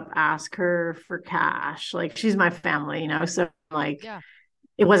straight up ask her for cash. Like she's my family, you know, so like Yeah.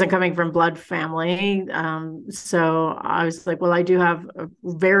 it wasn't coming from blood family. So I was like, well, I do have a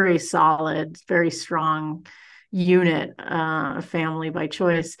very solid, very strong unit, family by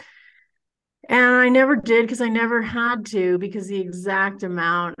choice. And I never did because I never had to, because the exact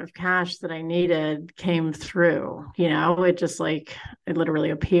amount of cash that I needed came through. You know, it just like it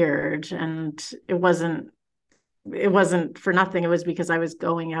literally appeared. And it wasn't for nothing. It was because I was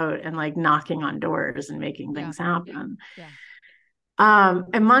going out and like knocking on doors and making Yeah. things happen. Yeah.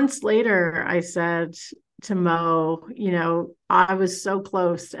 And months later, I said to Mo, you know, I was so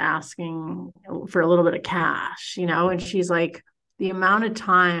close to asking for a little bit of cash, you know, and she's like, the amount of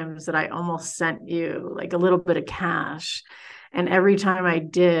times that I almost sent you like a little bit of cash. And every time I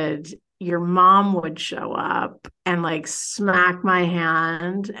did, your mom would show up and like smack my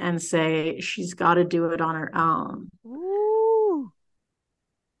hand and say, she's got to do it on her own. Ooh.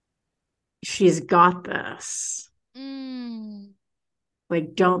 She's got this. Mm.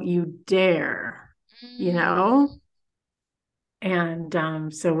 like, don't you dare, you know?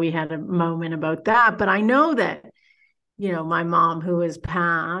 And so we had a moment about that. But I know that, my mom, who has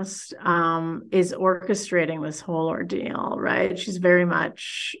passed, is orchestrating this whole ordeal, right? She's very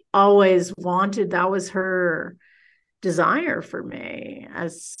much always wanted, that was her desire for me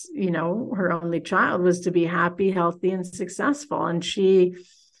as, her only child, was to be happy, healthy, and successful. And she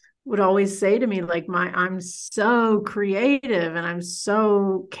would always say to me, like, I'm so creative and I'm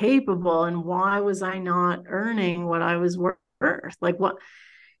so capable, and why was I not earning what I was worth? Like, what,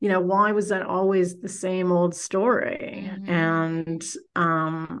 why was that always the same old story? And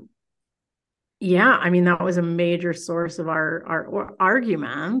yeah, I mean, that was a major source of our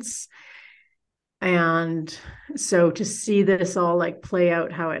arguments. And so to see this all like play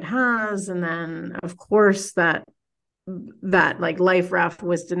out how it has, and then of course that like life raft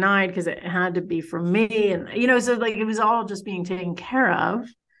was denied because it had to be for me, and so like it was all just being taken care of,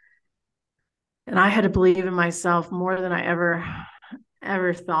 and I had to believe in myself more than I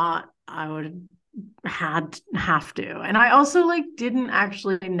ever thought I would have to. And I also like didn't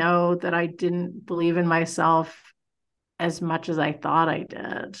actually know that I didn't believe in myself as much as I thought I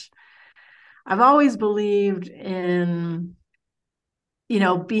did. I've always believed in,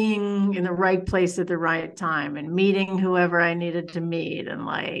 being in the right place at the right time and meeting whoever I needed to meet, and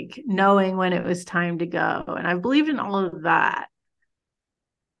like knowing when it was time to go. And I believed in all of that.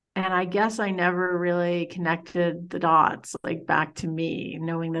 And I guess I never really connected the dots like back to me,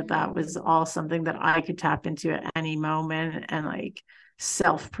 knowing that that was all something that I could tap into at any moment and like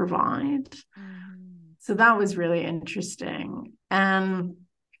self provide. So that was really interesting. And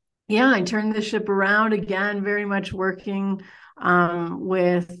yeah, I turned the ship around again, very much working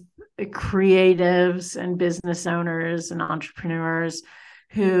with creatives and business owners and entrepreneurs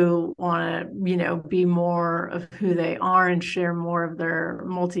who want to, be more of who they are and share more of their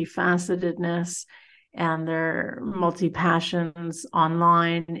multifacetedness and their multi-passions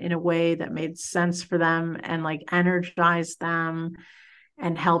online in a way that made sense for them and like energized them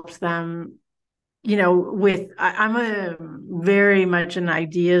and helped them, I'm a very much an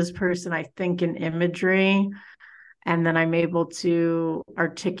ideas person. I think in imagery, and then I'm able to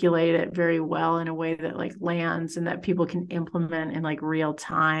articulate it very well in a way that like lands and that people can implement in like real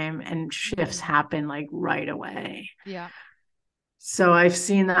time, and shifts happen like right away. Yeah. So I've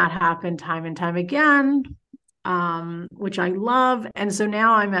seen that happen time and time again, which I love. And so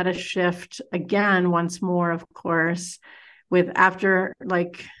now I'm at a shift again, once more, of course, with after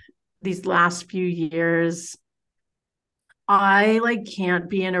like these last few years, I like can't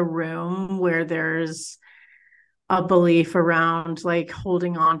be in a room where there's a belief around like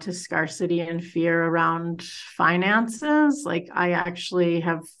holding on to scarcity and fear around finances. Like I actually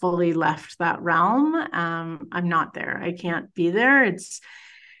have fully left that realm. I'm not there. I can't be there. It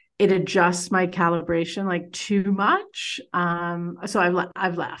adjusts my calibration like too much. So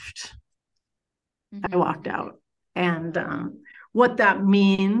I've left. I walked out. And what that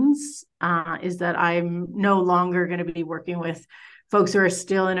means is that I'm no longer going to be working with folks who are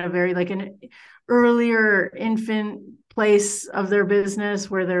still in a very like an earlier infant place of their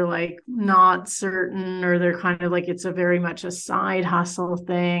business where they're like not certain, or they're kind of like it's a very much a side hustle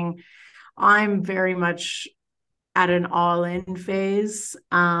thing. I'm very much at an all-in phase,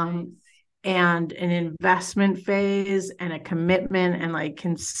 and an investment phase and a commitment and like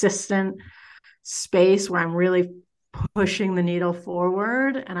consistent space where I'm really pushing the needle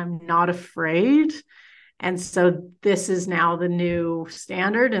forward and I'm not afraid. And so this is now the new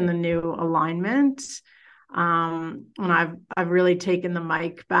standard and the new alignment. And I've really taken the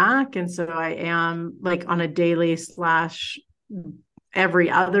mic back. And so I am like on a daily /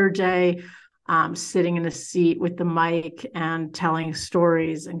 every other day, sitting in a seat with the mic and telling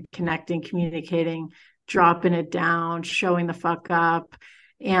stories and connecting, communicating, dropping it down, showing the fuck up.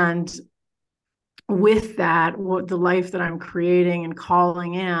 And with that, what the life that I'm creating and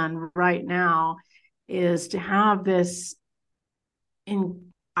calling in right now is to have this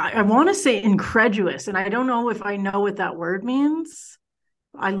I want to say incredulous, and I don't know if I know what that word means.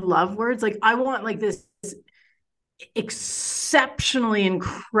 I love words. Like I want like this exceptionally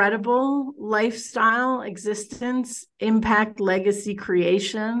incredible lifestyle, existence, impact, legacy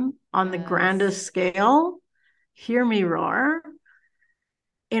creation on the grandest scale. Hear me roar.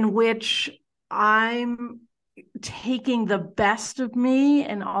 In which I'm taking the best of me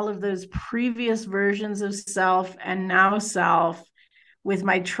and all of those previous versions of self and now self, with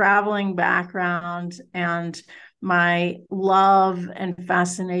my traveling background and my love and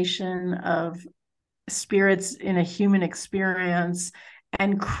fascination of spirits in a human experience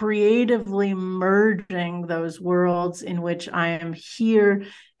and creatively merging those worlds in which I am here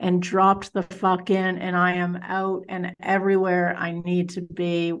and dropped the fuck in and I am out and everywhere I need to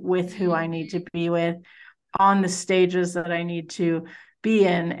be with who I need to be with on the stages that I need to be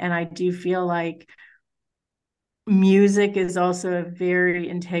in. And I do feel like music is also a very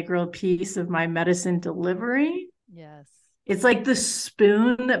integral piece of my medicine delivery. Yes. It's like the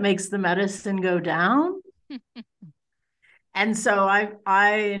spoon that makes the medicine go down. And so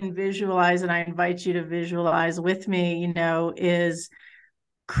I visualize, and I invite you to visualize with me, is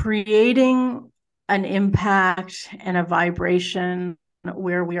creating an impact and a vibration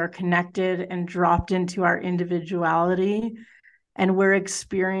where we are connected and dropped into our individuality, and we're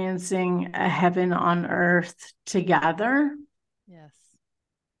experiencing a heaven on earth together. Yes.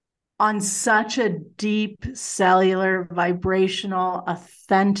 On such a deep cellular, vibrational,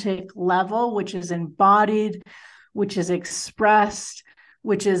 authentic level, which is embodied, which is expressed,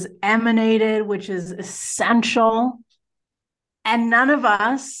 which is emanated, which is essential. And none of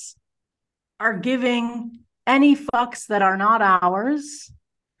us are giving any fucks that are not ours.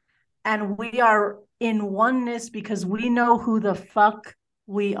 And we are in oneness because we know who the fuck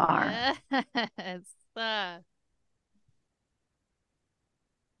we are. Yes.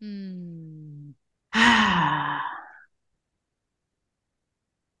 Hmm.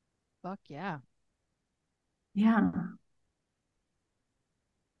 Fuck yeah. Yeah.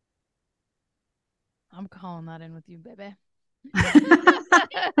 I'm calling that in with you, baby.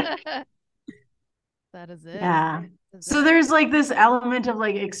 That is it. Yeah. That is So it. there's like this element of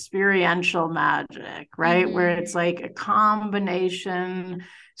like experiential magic, right? Where it's like a combination,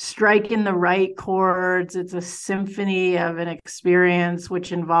 striking the right chords. It's a symphony of an experience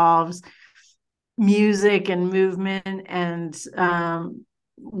which involves music and movement and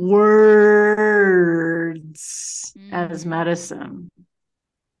words as medicine.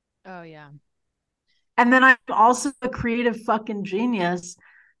 Oh yeah. And then I'm also a creative fucking genius.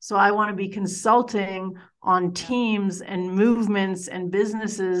 So I want to be consulting on Yeah. teams and movements and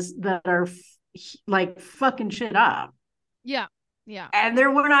businesses that are like fucking shit up. Yeah. Yeah. And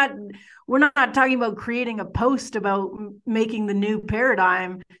we're not talking about creating a post about making the new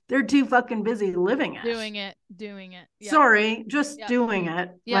paradigm. They're too fucking busy living it. Doing it. Yep. Sorry, just Yep. doing it.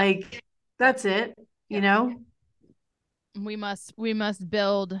 Yep. Like Yep. that's it, Yep. know? We must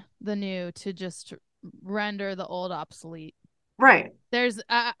build the new to just render the old obsolete. Right.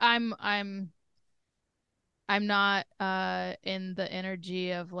 I'm not in the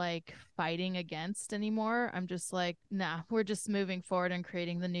energy of like fighting against anymore. I'm just like, nah, we're just moving forward and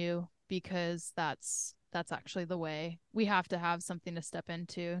creating the new because that's actually the way. We have to have something to step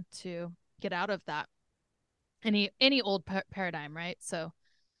into to get out of that any old paradigm, right? So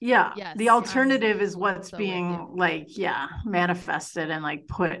Yeah. The yes, alternative is what's so with you. being like, yeah, manifested and like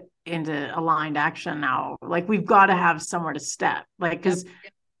put into aligned action now. Like we've got to have somewhere to step. Like, Yep. because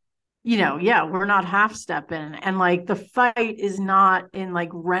yeah, we're not half stepping. And like the fight is not in like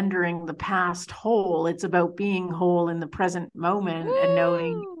rendering the past whole. It's about being whole in the present moment and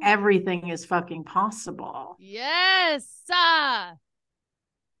knowing Woo! everything is fucking possible. Yes.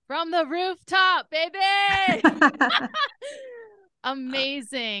 From the rooftop, baby.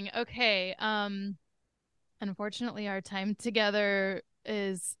 Amazing. Okay. Unfortunately our time together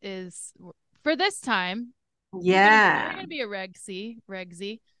is for this time. You're gonna Yeah. be a Regsy.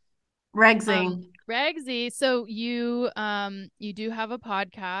 Regsing. Regsy. So you do have a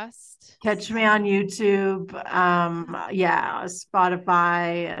podcast. Catch me on YouTube. Yeah,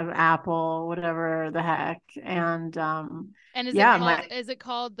 Spotify, Apple, whatever the heck. And And yeah, my is it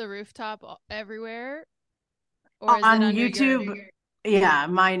called The Rooftop Everywhere? Or is it on under YouTube, yeah,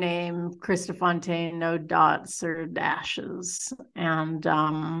 my name, Christa Fontaine, no dots or dashes. And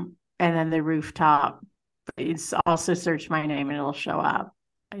then the rooftop. It's also search my name and it'll show up.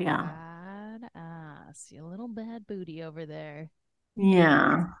 Yeah. badass? You little bad booty over there. Nice.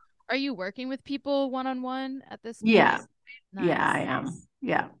 Yeah. Are you working with people one on one at this point? Yeah. Yeah, Nice. I am.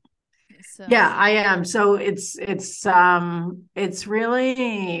 Yeah. So Yeah, I am. So it's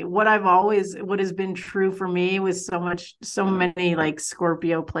really what has been true for me with so many like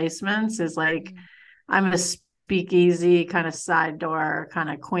Scorpio placements is like I'm a speakeasy kind of side door kind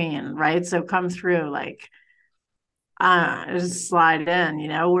of queen, right? So come through like just slide in,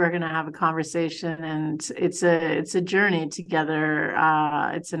 we're gonna have a conversation and it's a journey together.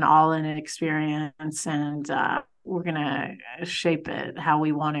 It's an all-in experience and we're gonna shape it how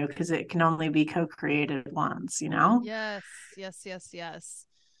we want to because it can only be co-created once. yes, yes, yes, yes.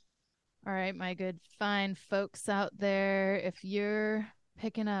 All right, my good fine folks out there, if you're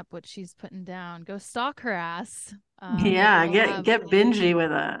picking up what she's putting down, go stalk her ass. Yeah, get bingy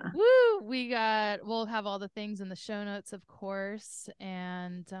with it. Woo! We'll have all the things in the show notes, of course,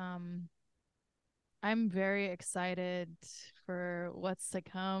 and I'm very excited for what's to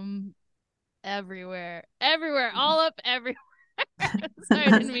come. Everywhere, all up everywhere. Sorry,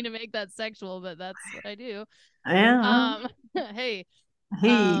 I didn't mean to make that sexual, but that's what I do. Yeah. Hey.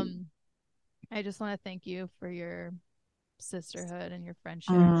 Hey. I just want to thank you for your sisterhood and your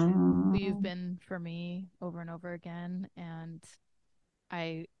friendship, who you've been for me over and over again. And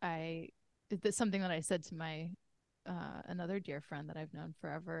it's something that I said to my another dear friend that I've known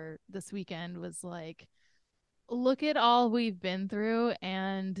forever this weekend was like, look at all we've been through,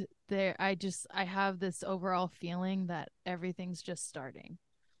 and I have this overall feeling that everything's just starting.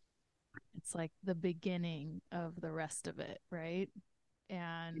 It's like the beginning of the rest of it, right?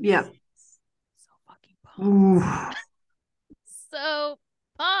 And yeah, so fucking pumped. So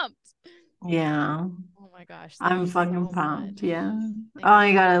pumped. Yeah. Oh my gosh. I'm fucking pumped. Yeah. Oh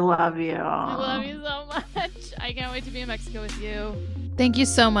my God, I love you. I love you so much. I can't wait to be in Mexico with you. Thank you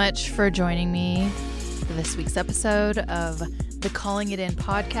so much for joining me for this week's episode of the Calling It In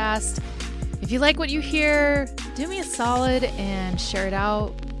podcast. If you like what you hear, do me a solid and share it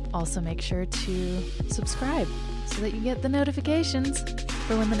out. Also, make sure to subscribe so that you get the notifications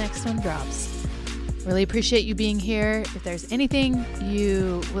for when the next one drops. Really appreciate you being here. If there's anything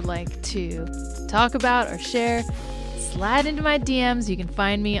you would like to talk about or share, slide into my DMs. You can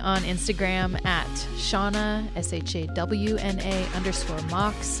find me on Instagram at Shawna, SHAWNA_Mox,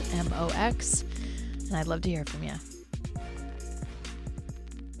 MOX. And I'd love to hear from you.